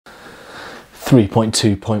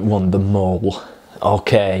3.2.1, the mole.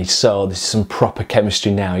 Okay, so this is some proper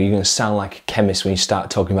chemistry now. You're going to sound like a chemist when you start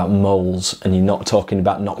talking about moles, and you're not talking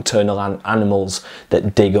about nocturnal animals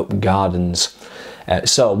that dig up gardens.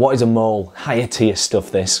 So what is a mole? Higher tier stuff,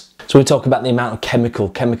 this. So we talk about the amount of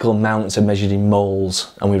chemical amounts are measured in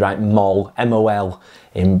moles, and we write mol, M-O-L,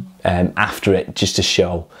 in, after it, just to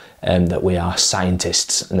show that we are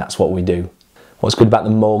scientists, and that's what we do. What's good about the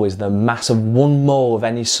mole is the mass of 1 mole of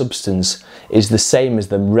any substance is the same as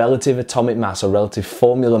the relative atomic mass or relative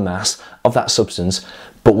formula mass of that substance,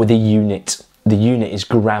 but with a unit. The unit is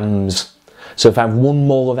grams. So if I have 1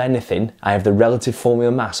 mole of anything, I have the relative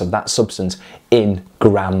formula mass of that substance in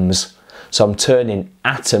grams. So I'm turning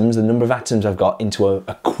atoms, the number of atoms I've got, into a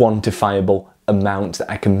quantifiable amount that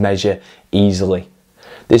I can measure easily.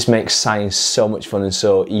 This makes science so much fun and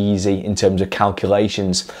so easy in terms of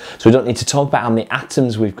calculations. So we don't need to talk about how many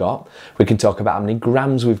atoms we've got. We can talk about how many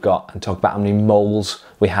grams we've got and talk about how many moles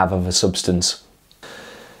we have of a substance.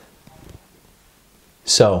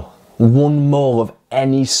 So 1 mole of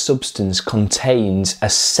any substance contains a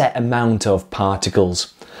set amount of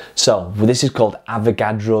particles. So this is called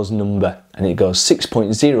Avogadro's number, and it goes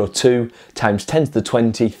 6.02 times 10 to the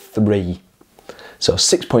 23. So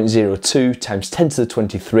 6.02 times 10 to the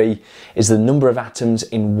 23 is the number of atoms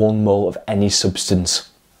in 1 mole of any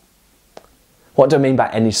substance. What do I mean by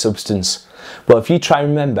any substance? Well, if you try and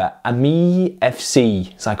remember, AMI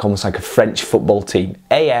FC, it's like almost like a French football team,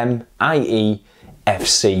 AMIE-FC.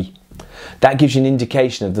 That gives you an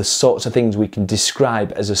indication of the sorts of things we can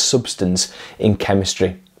describe as a substance in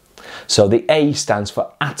chemistry. So the A stands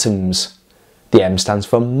for atoms, the M stands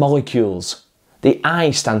for molecules, the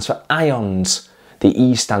I stands for ions, the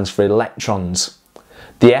E stands for electrons,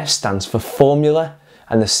 the S stands for formula,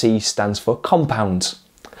 and the C stands for compounds.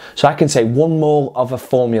 So I can say 1 mole of a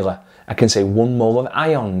formula, I can say 1 mole of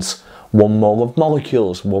ions, 1 mole of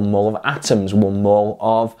molecules, 1 mole of atoms, 1 mole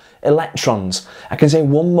of electrons. I can say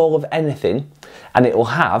 1 mole of anything, and it will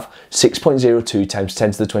have 6.02 times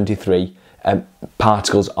 10 to the 23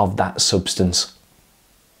 particles of that substance.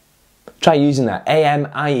 Try using that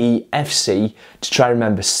AMIE-FC to try and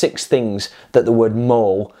remember 6 things that the word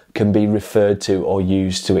mole can be referred to or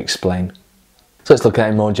used to explain. So let's look at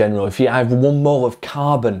it more general. If you have 1 mole of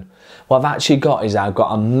carbon, what I've actually got is I've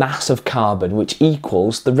got a mass of carbon which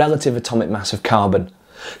equals the relative atomic mass of carbon.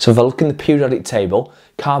 So if I look in the periodic table,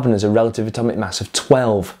 carbon has a relative atomic mass of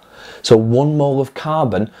 12. So 1 mole of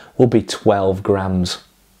carbon will be 12 grams.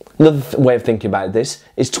 Another way of thinking about this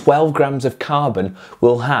is 12 grams of carbon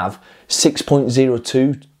will have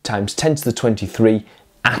 6.02 times 10 to the 23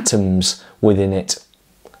 atoms within it.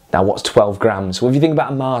 Now what's 12 grams? Well, if you think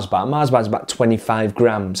about a Mars bar is about 25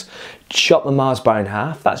 grams. Chop the Mars bar in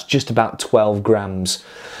half, that's just about 12 grams.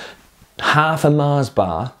 Half a Mars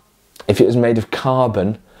bar, if it was made of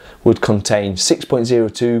carbon, would contain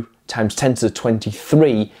 6.02 times 10 to the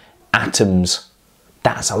 23 atoms.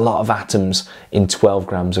 That's a lot of atoms in 12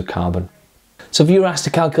 grams of carbon. So if you were asked to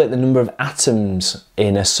calculate the number of atoms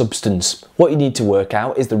in a substance, what you need to work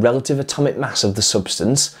out is the relative atomic mass of the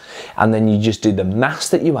substance, and then you just do the mass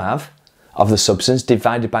that you have of the substance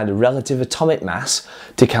divided by the relative atomic mass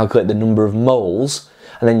to calculate the number of moles,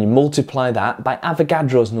 and then you multiply that by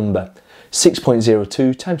Avogadro's number,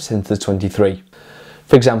 6.02 times 10 to the 23.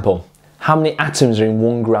 For example, how many atoms are in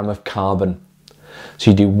 1 gram of carbon? So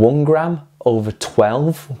you do 1 gram over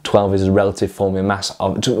 12, 12 is the relative formula mass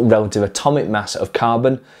of relative atomic mass of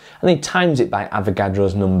carbon, and then times it by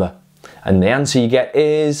Avogadro's number, and the answer you get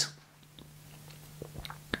is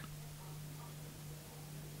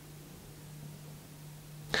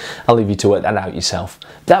I'll leave you to work that out yourself.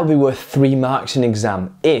 That would be worth 3 marks in an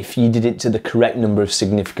exam if you did it to the correct number of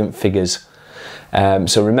significant figures.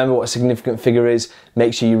 So remember what a significant figure is,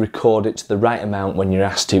 make sure you record it to the right amount when you're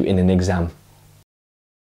asked to in an exam.